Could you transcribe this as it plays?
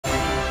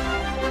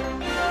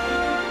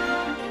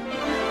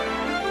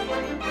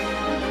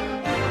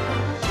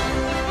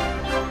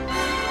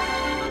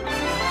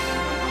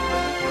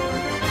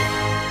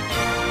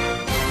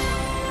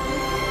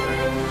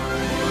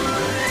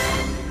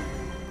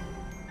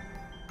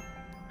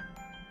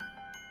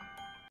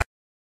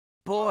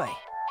Boy,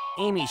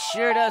 Amy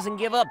sure doesn't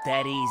give up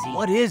that easy.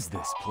 What is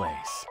this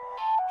place?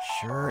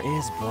 Sure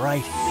is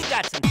bright. We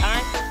got some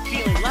time.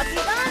 Feeling lucky?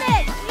 On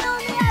it! You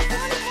only have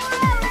 24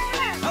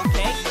 hours!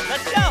 Okay,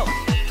 let's go!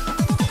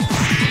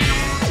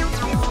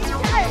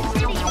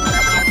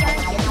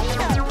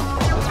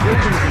 The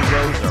buildings and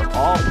roads are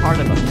all part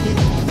of a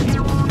pinball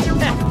field.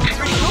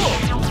 Pretty cool!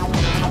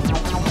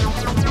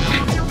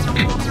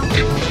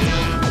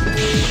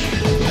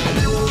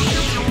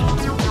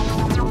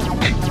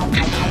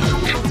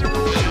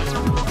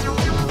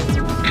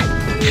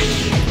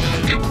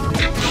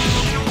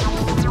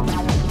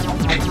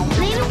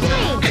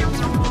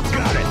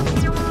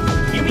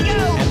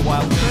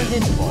 While turned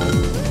in ball, you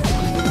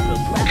can move the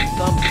left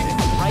thumbstick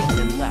right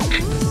and left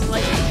to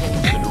slightly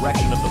change the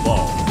direction of the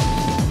ball.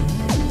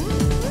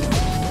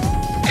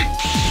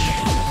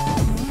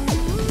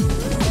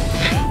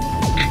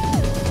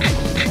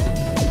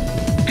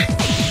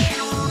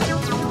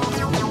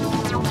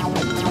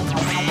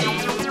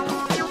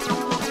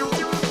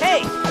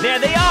 Hey, there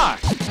they are!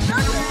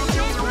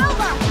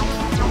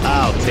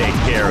 I'll take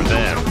care of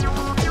them.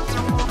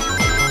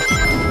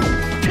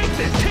 Take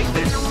this!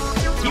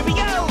 Here we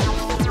go!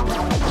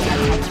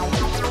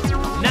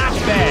 Not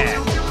bad!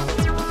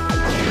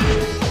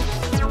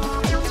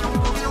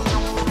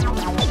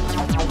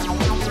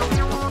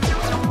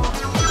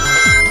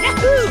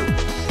 Yahoo!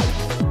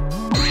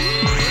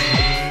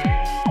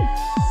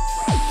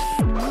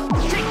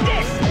 Take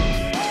this!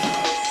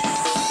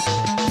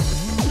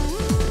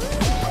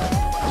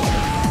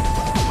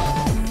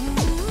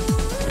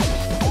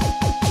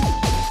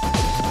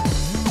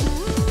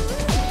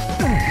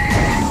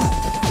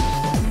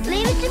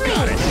 Leave it to me.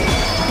 Got it.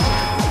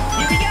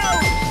 Here we go!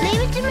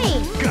 Leave it to me.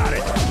 Got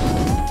it.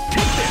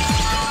 Take this!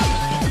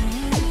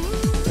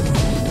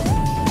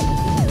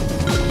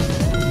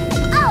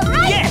 All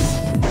right. Yes!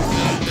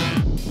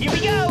 Here we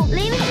go!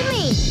 Leave it to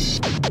me.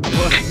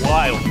 What a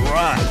wild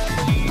ride.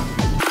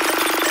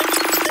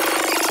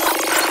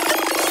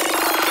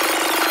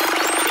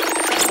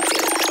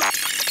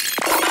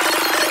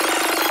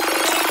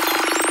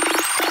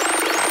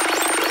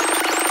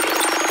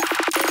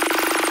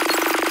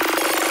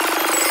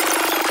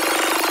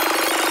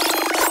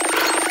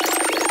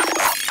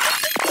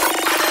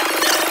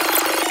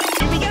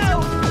 Here we go!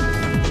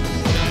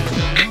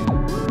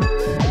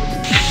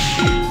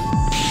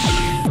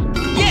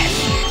 Yes!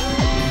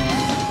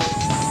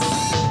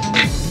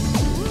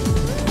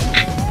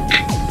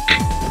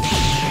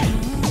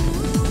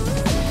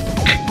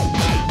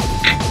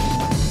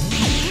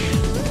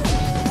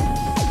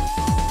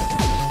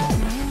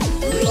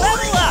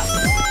 Level up!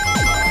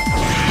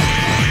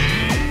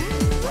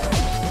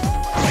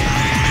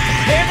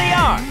 There they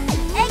are!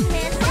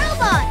 Eggman's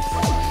robots.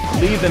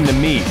 Leave them to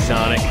me,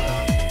 Sonic.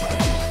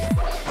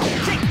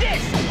 Take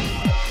this!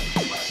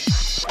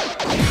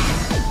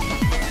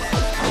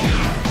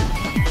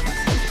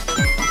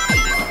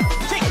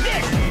 Take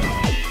this!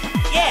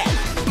 Yeah!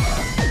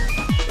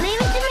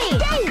 Leave it to me.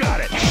 Got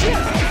it.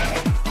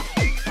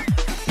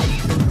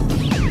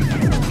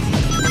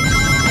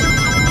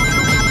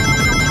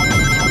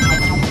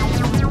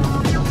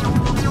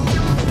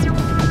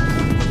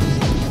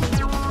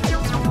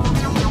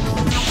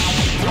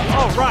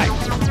 All right!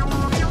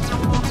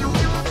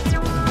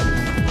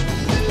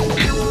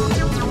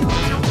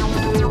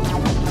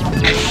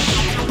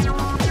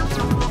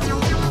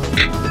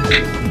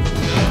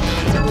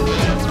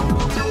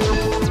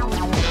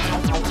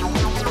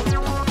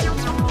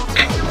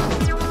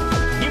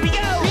 Here we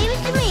go! Leave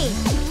it to me.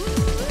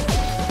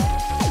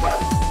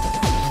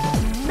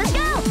 Let's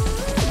go.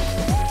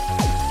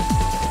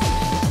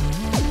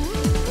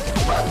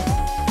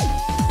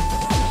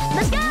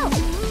 Let's go.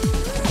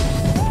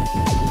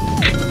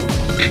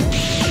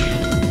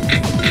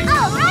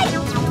 All right.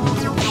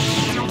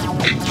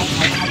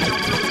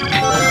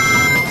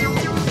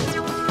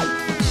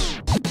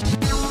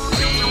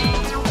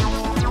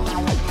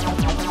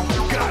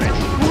 Got it.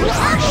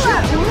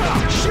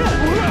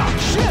 Level up.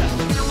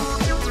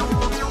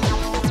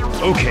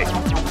 Okay.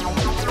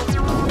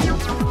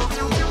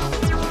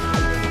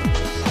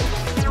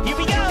 Here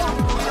we go!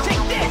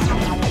 Take this!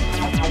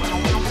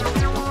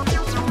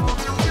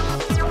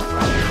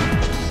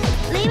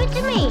 Leave it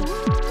to me.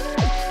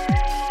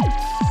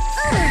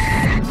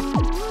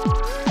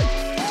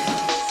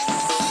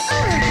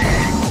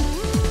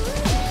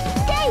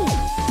 Yay!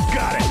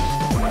 Got it.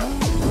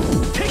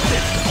 Take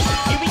this!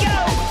 Here we go!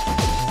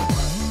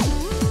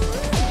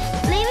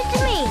 Leave it to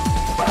me.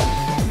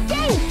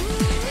 Yay!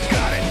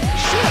 Got it.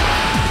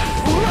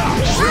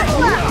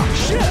 Level up.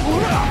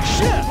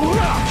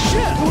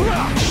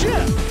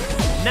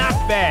 Not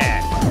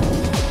bad!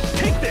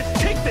 Take this.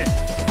 Take this.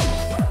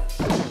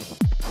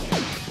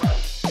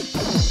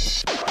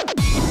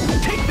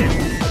 Take this.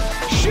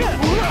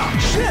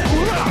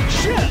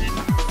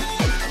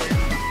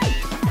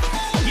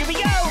 Here we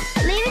go!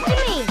 Leave it to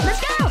me.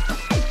 Let's go.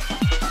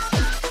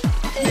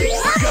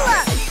 Level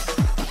up.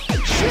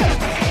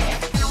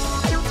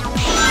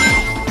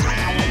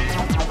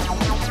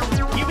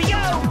 Here we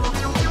go!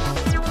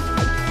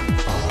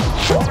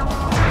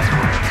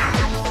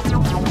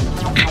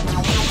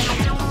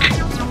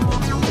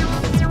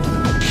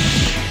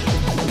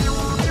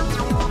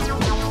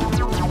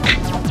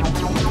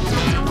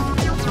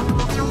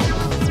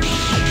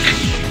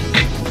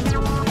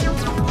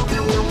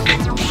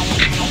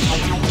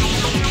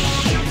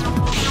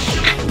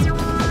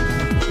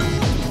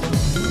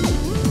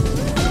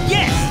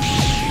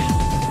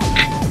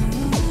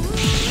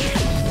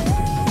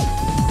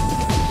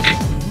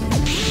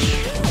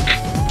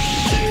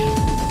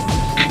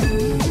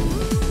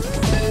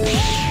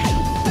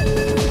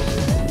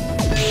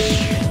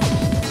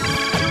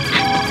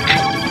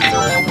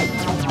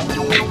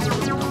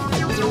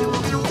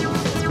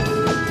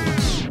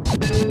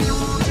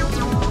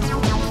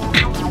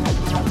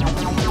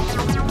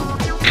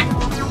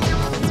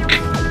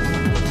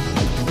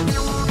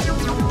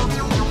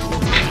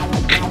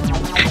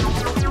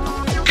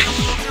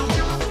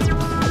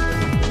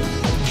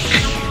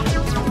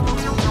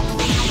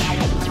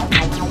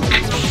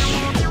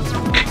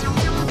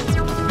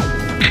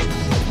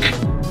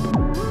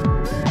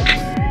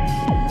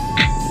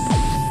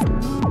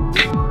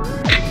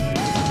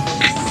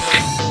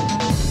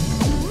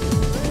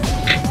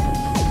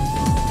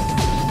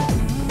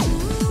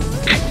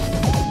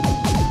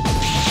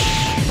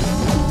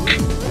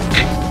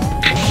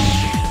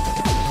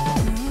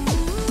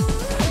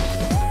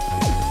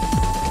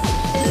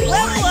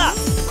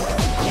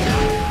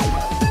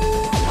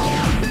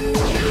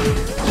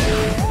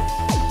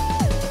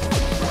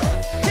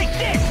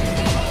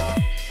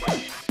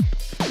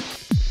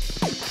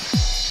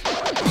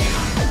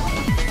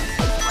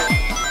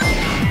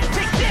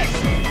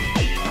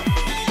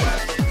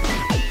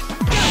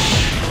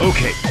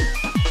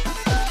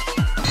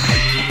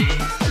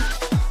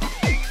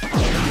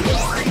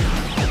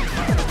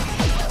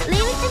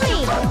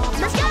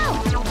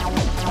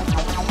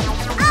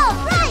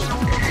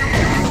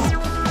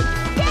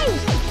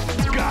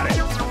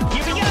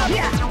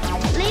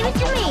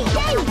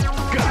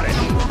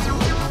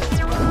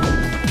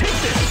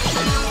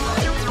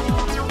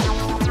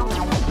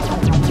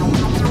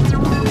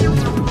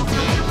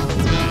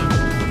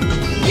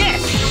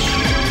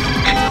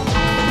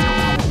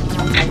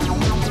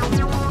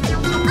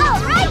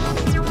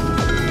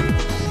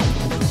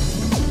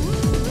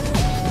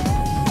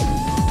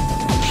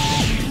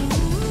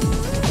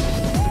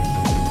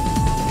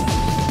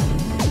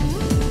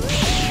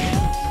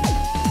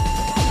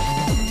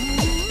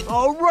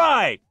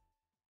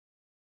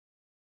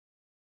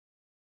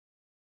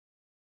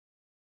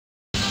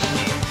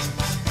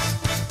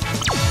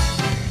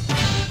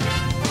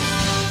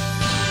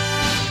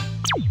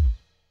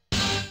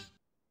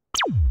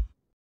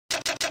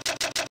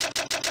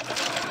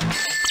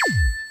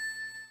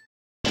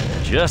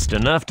 Just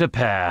enough to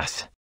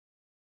pass.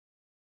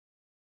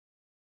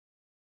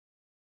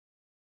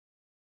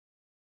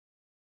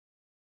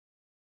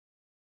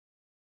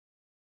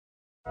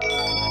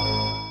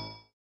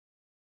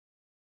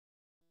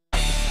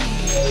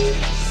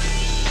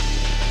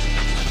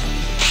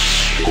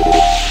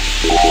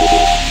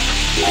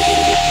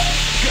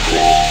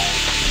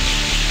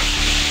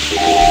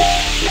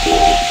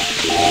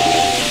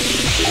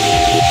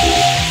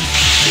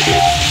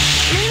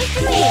 Leave it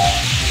to me.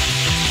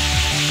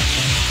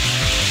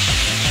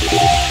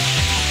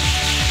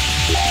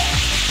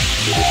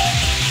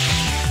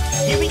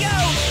 Here we go!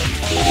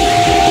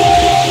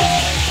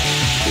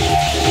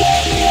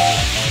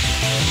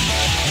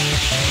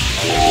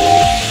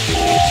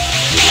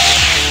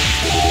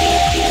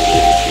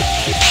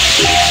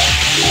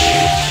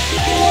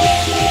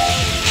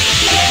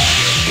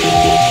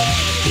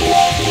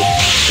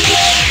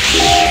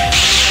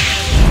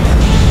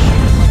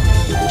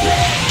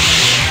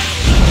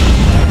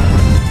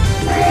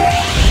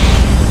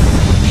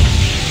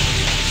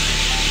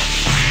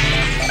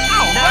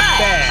 Not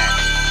bad!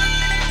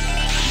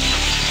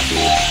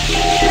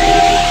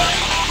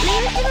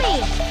 Leave it to me.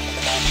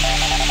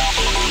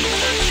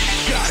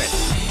 Got it.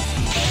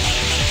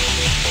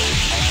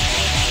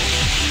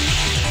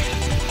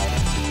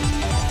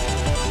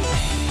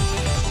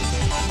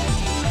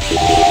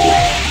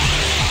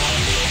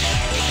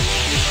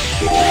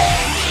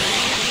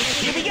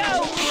 Here we go!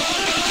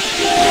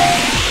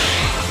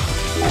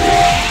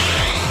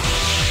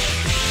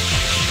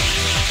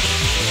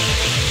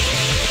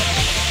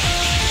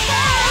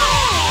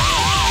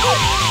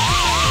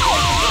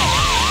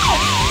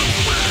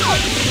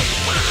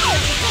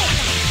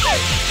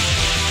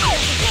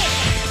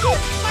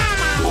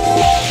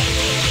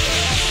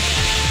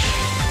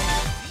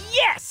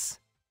 Yes!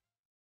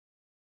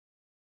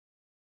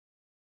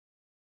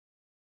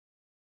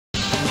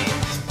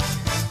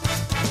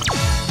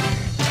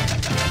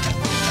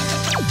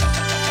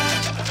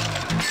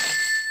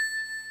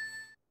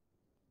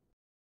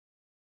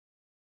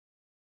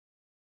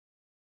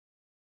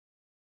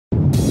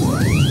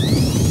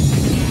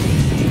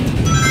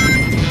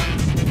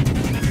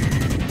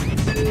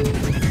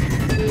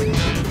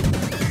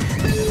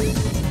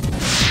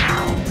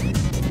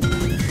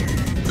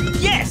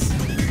 Yes!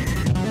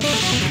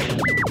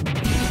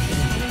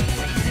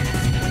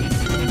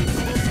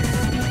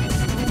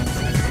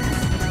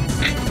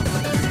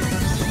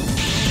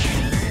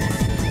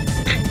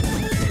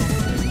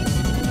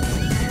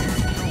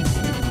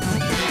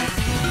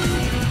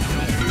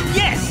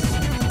 Yes!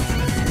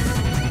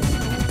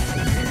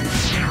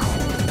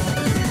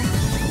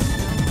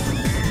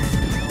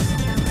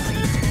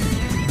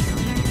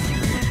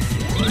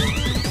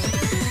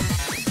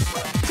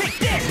 Take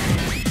this!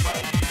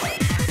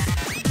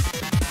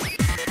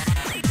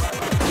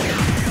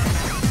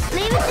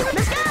 Leave it to me.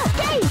 Let's go.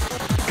 Dave.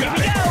 Here we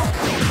go!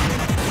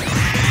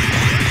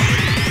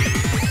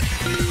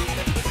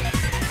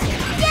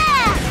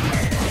 Yeah.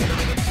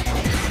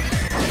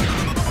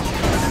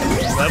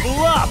 Level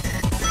up!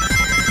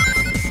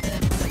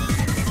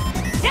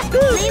 Yahoo!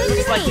 Leave it to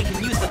Looks like me. we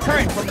can use the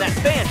current from that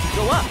fan to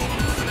go up.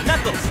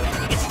 Knuckles,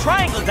 it's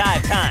triangle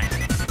dive time!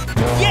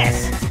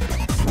 Yes!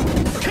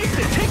 Take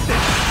this, take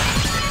this.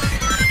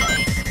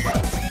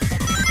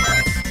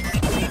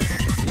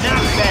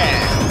 Not bad!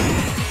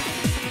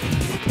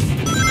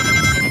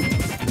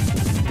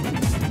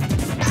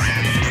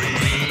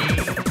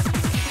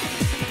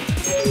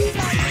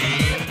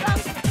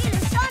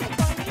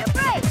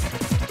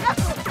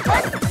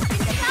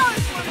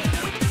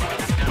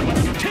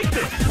 Take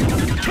this.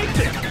 Take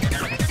this.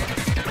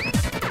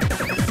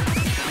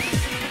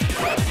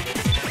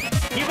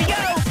 Here we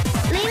go!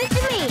 Leave it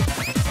to me.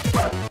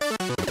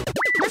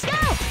 Let's go.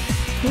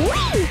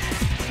 Whee!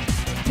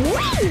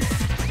 Whee!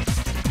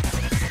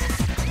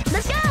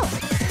 Let's go.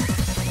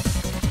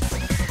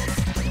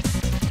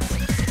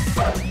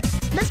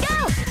 Let's go.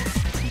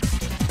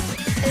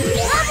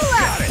 Level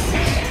up.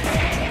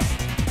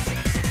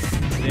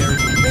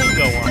 There's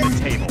bingo on the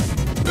table.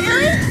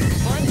 Really?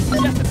 Fun is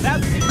just about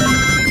to be done.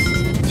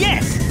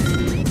 Yes!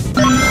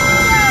 All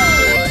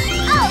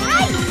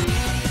right.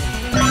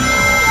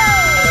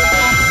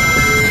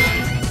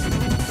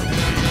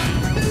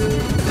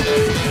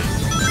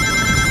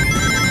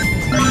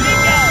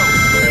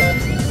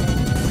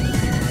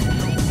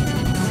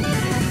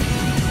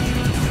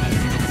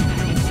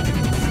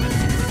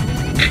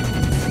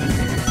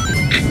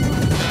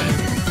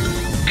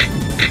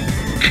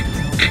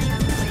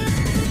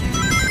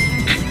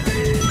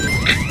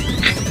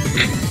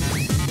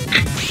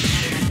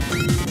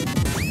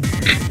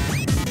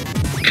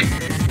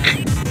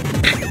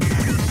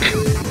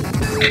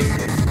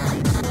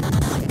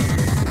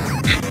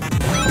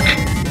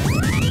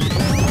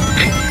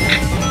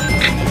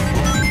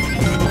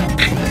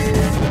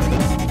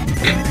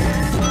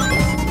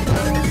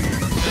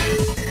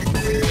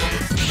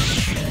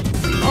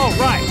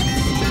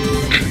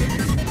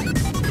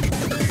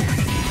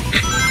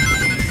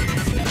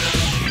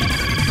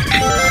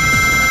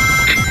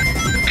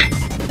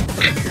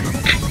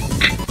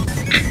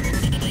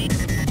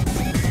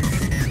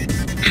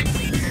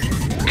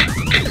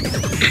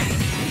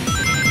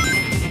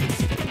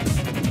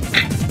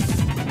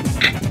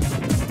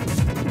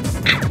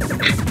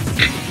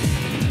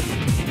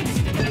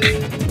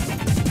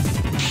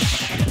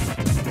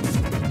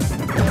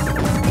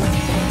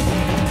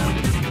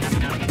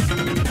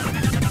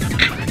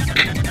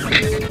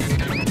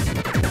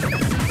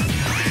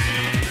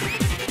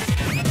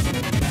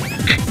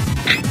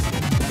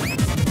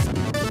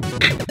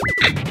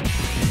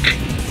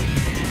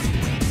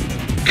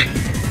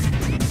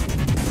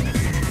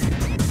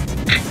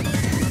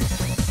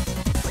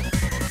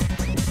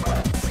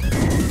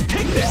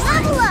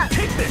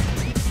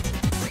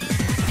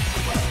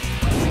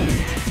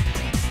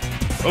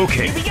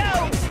 Okay. Here we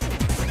go!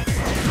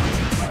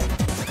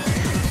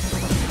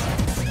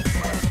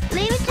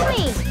 Leave it to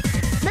me.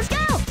 Let's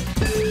go.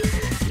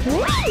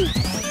 Whee!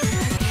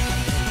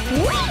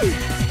 Whee!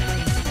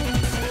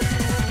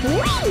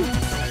 Whee!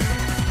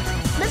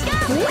 Let's go.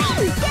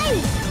 Whee! Dang!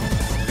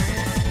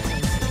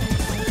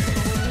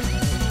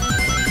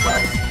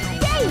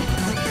 Dang!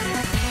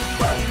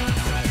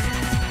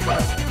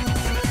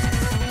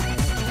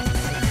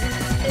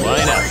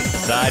 Line up,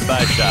 side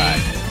by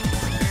side.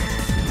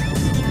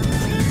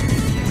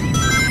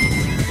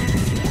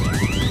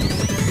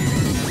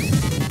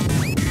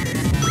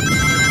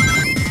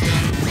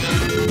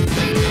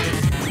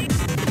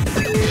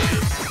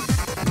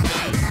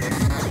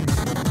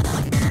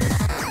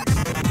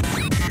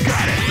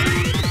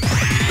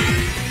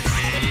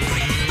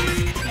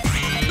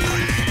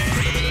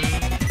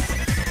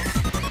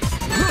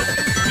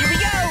 Here we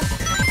go!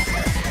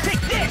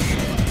 Take this!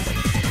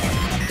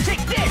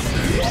 Take this!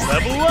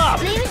 Level up!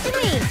 Leave it to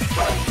me.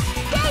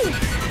 Dang!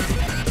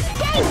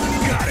 Dang!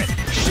 Got it.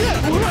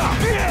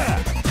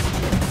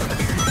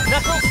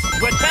 Knuckles,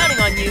 we're counting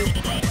on you.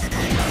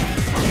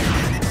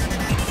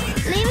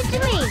 Leave it to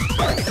me.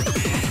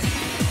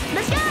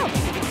 Let's go.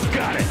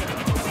 Got it.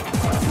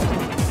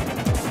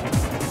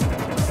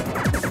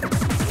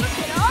 Look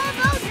at all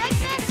those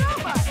Eggman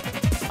robots.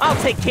 I'll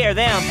take care of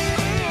them.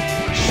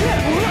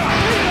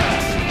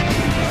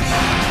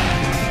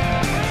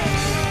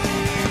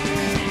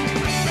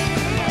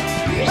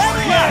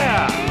 Level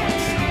up!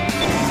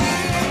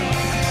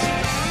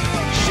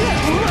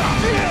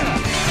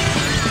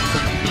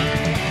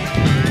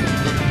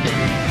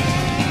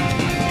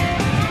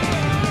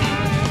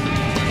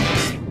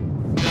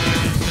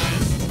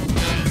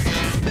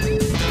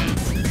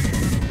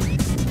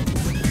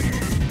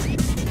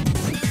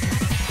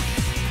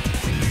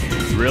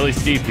 Really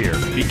steep here.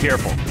 Be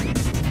careful.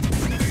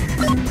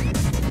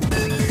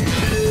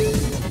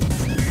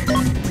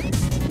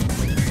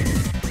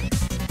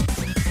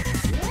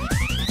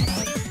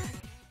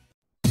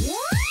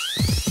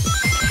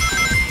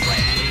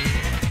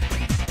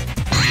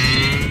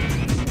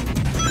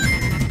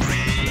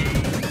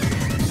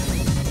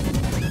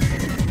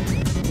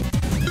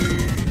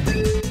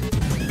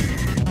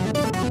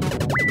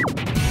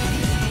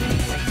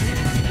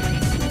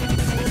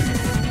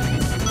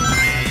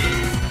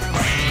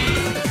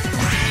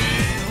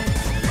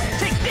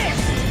 Take this!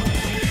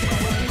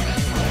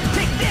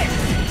 Take this!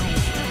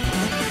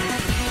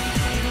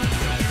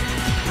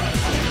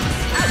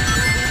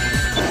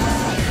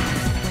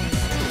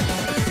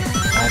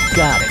 I've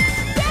got it.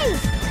 Dang!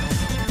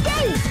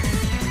 Dang!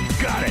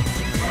 Got it.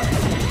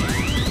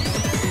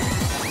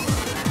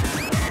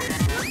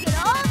 Look at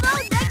all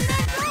those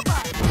Eggman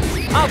robots.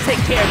 I'll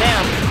take care of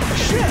them.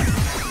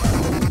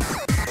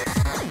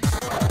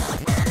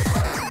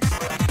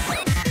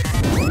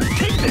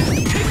 Take this.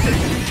 Take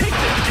this. Take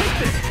this. Take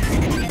this.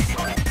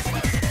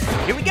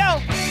 Here we go!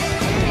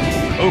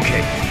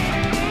 Okay.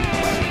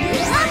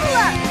 Level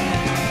up.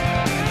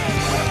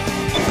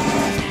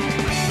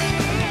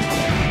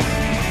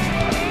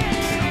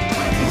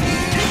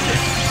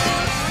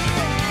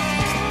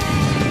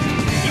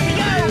 Here we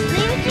go!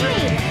 Leave it to me.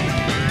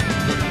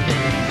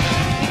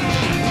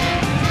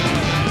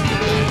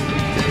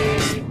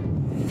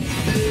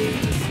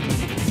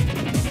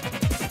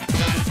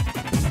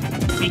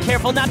 Be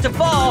careful not to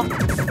fall.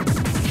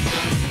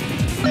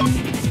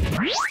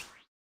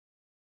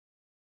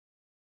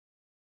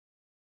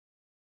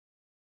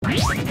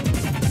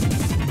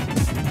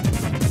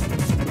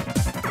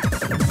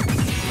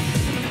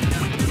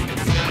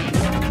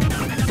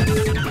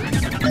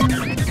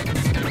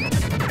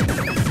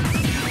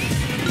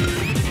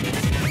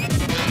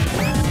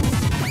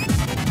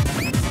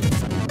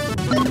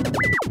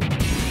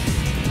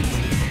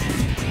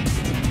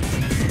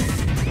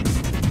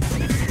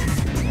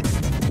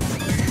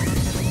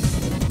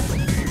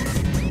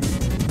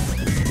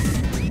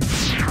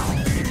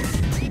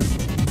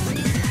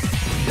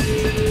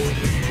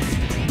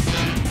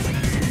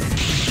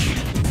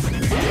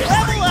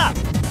 Level up!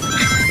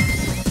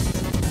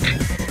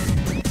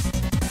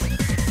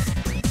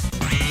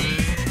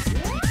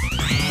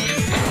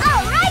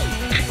 All right.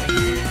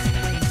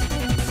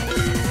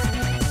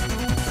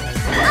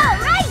 All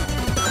right.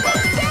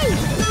 Dang!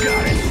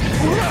 Got it.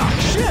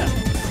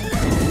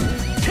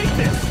 Take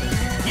this.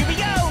 Here we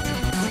go!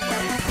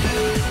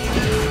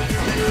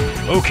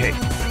 Okay.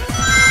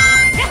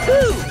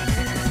 Yahoo!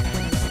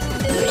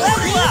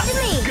 Level up! Leave it to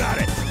me. Got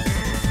it.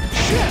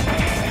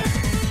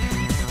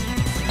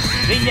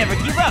 They never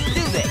give up,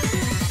 do they?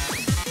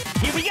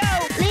 Here we go!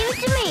 Leave it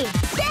to me.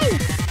 Dang!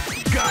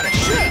 Got it.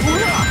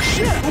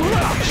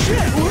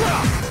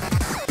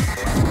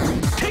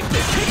 Take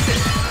this. Take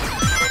this.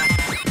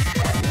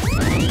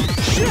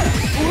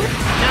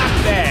 Not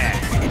bad!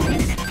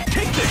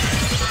 Take this.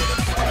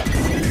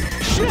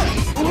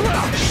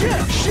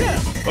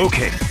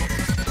 Okay.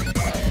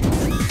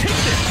 Take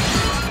this.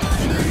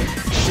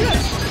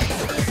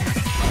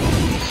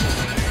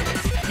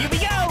 Here we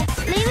go!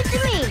 Leave it to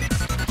me.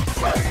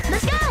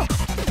 Let's go.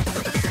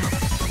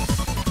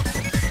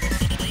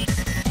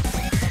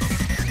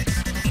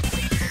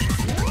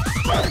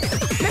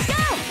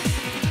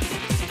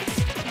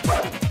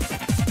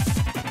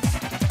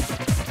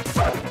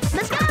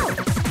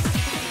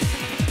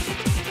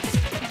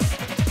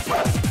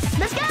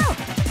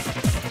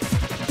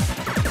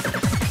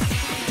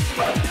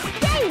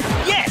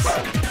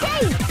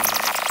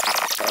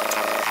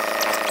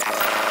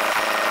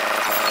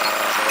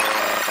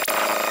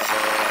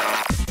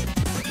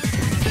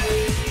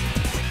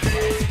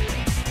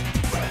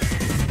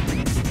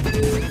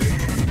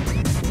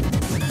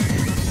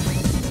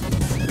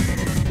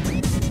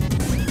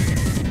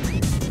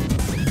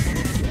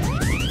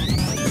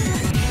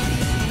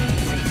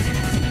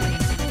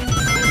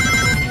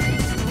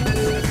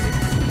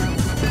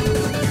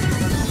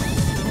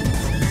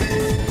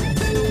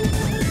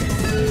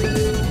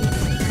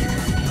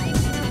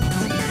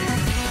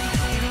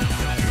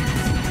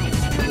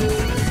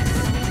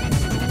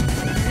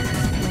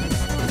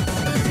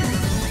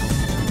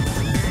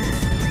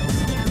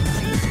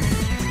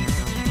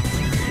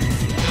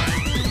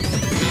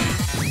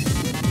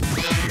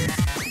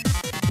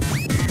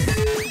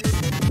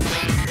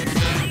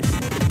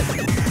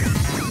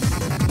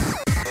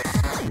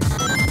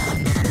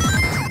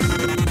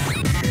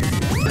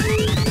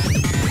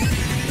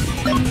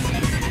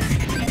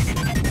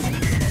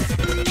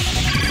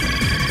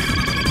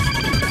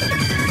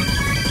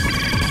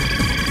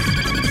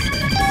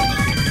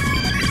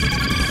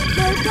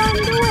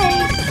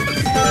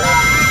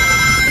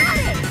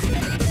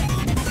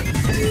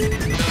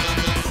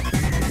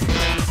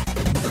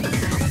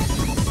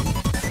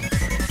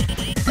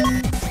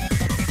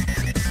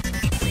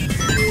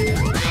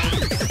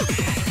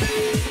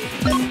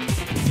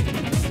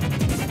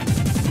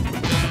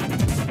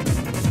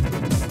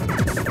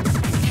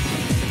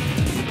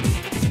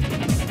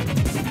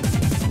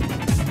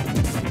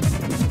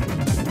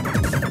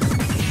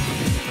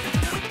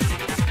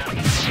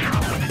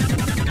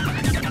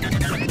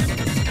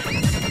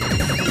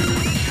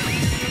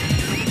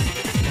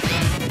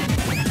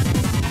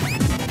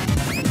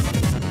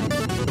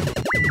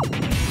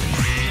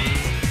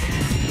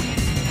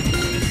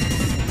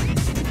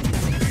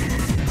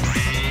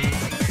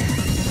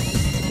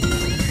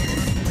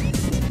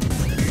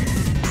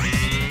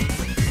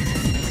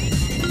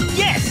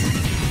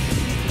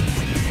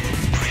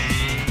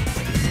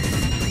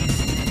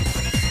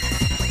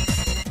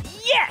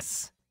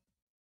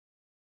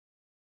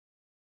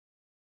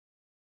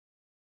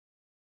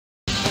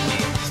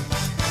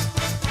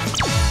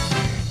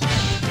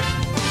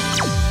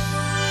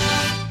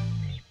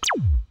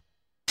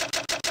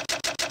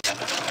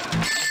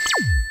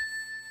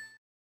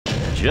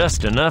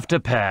 Just enough to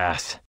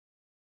pass.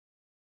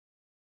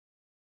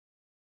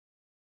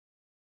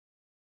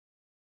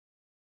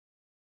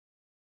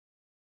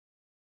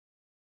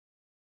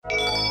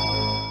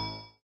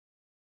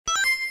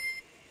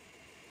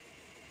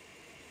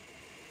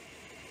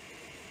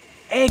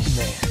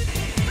 Eggman.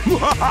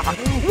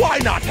 Why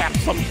not have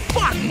some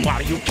fun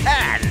while you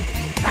can?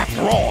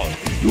 After all,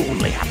 you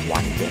only have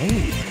one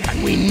day,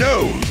 and we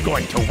know who's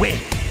going to win.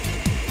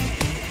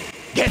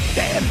 Get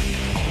them!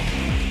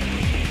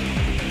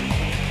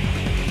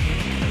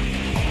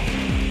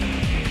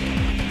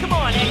 Come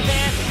on,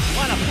 Eggman.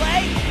 Wanna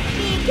play?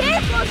 Be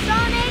careful,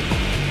 Sonic!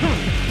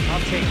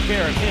 I'll take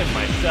care of him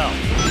myself.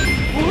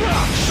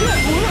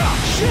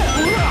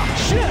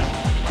 Shit!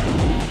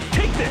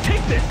 Take this!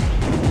 Take this!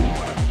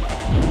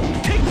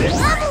 Take this!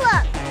 Level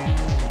up!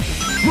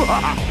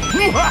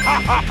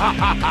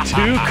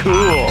 Too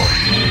cool.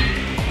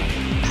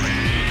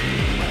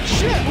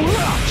 Shit!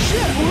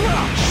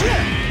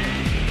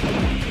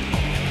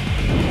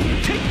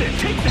 Take this!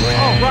 Take this!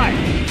 All right.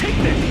 Take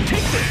this!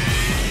 Take this!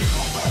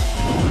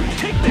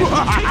 Take this!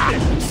 Take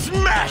this!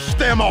 Smash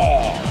them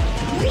all!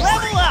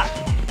 Level up!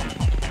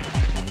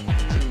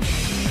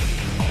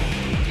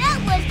 That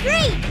was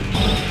great!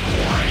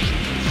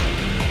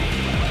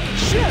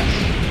 Shit!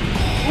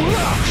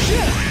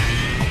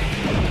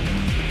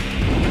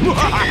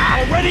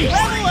 Already?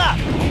 Level up!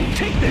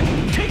 Take this!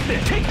 Take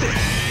this! Take this!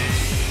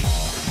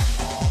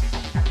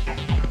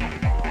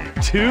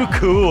 Too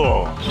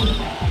cool.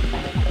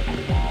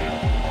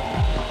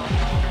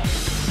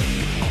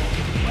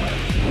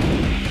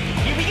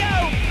 Here we go!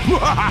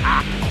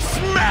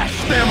 Smash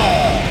them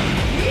all!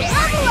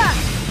 Level up!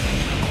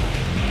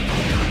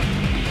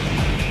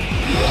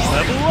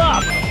 Level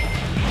up.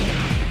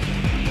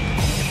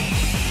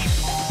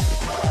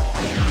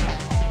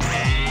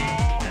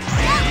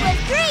 That was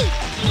great!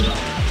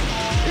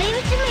 Leave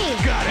it to me!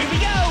 Got Here it! we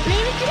go!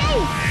 Leave it to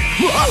Dave!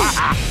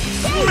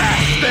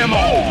 Smash them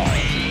all!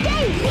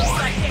 Dave! Looks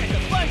like there's a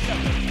bunch of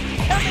them.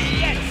 Come and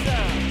get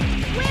some!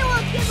 We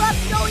won't give up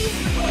so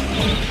easily!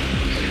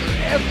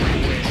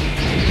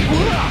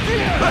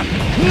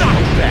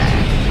 Not bad!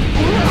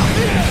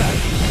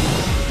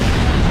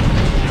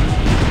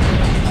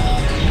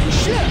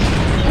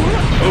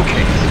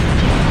 Okay.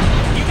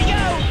 Here we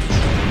go!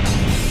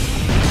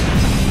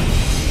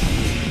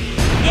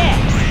 Yeah!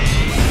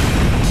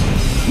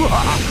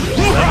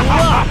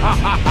 Level up.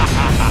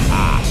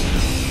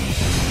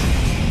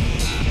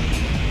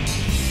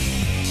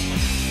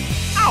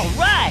 All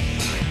right!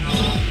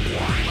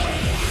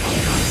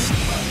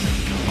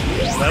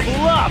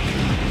 Level up.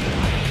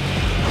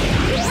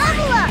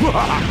 Level up!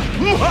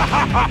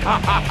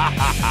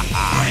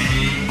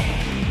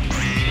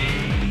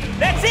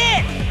 That's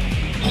it!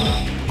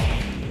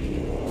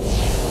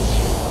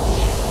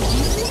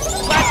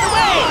 Blast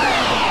away!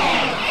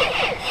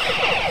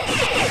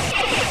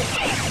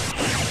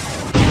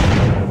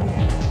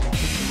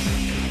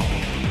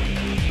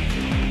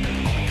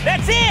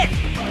 That's it!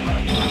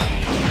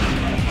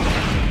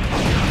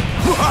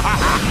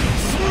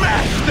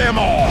 Smash them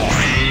all!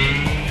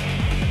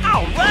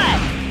 All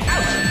right!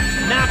 Ouch.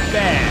 Not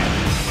bad.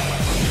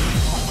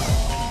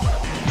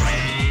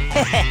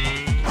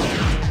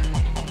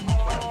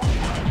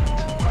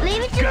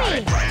 Leave it to Got me!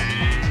 it.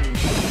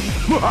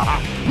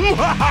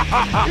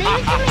 Leave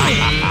it to me!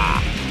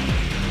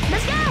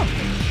 Let's go!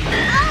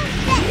 Oh,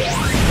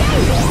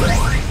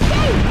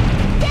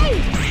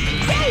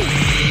 Dave!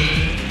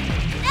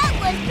 That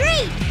was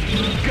great!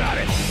 Got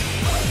it!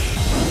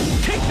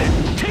 Take this!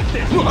 Take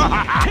this!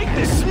 Take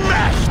this!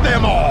 Smash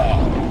them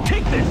all!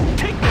 Take this!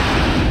 Take this!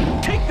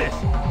 Take this!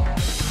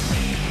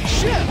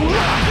 Shit!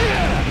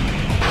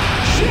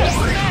 Shit!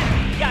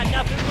 Got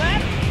nothing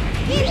left?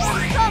 Keep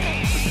on coming!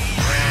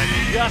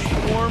 Just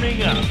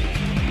warming up.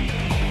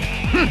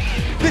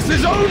 This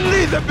is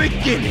only the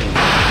beginning!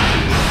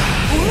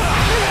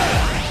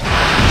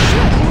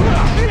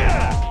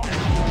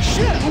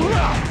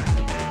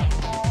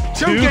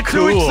 Don't Too get too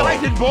cool.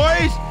 excited,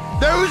 boys!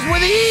 Those were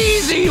the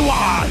easy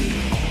ones!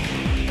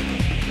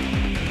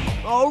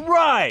 All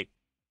right.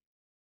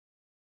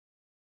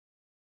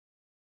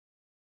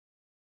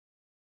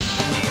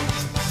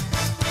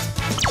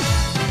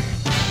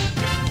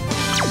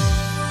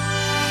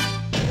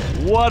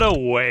 What a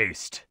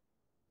waste.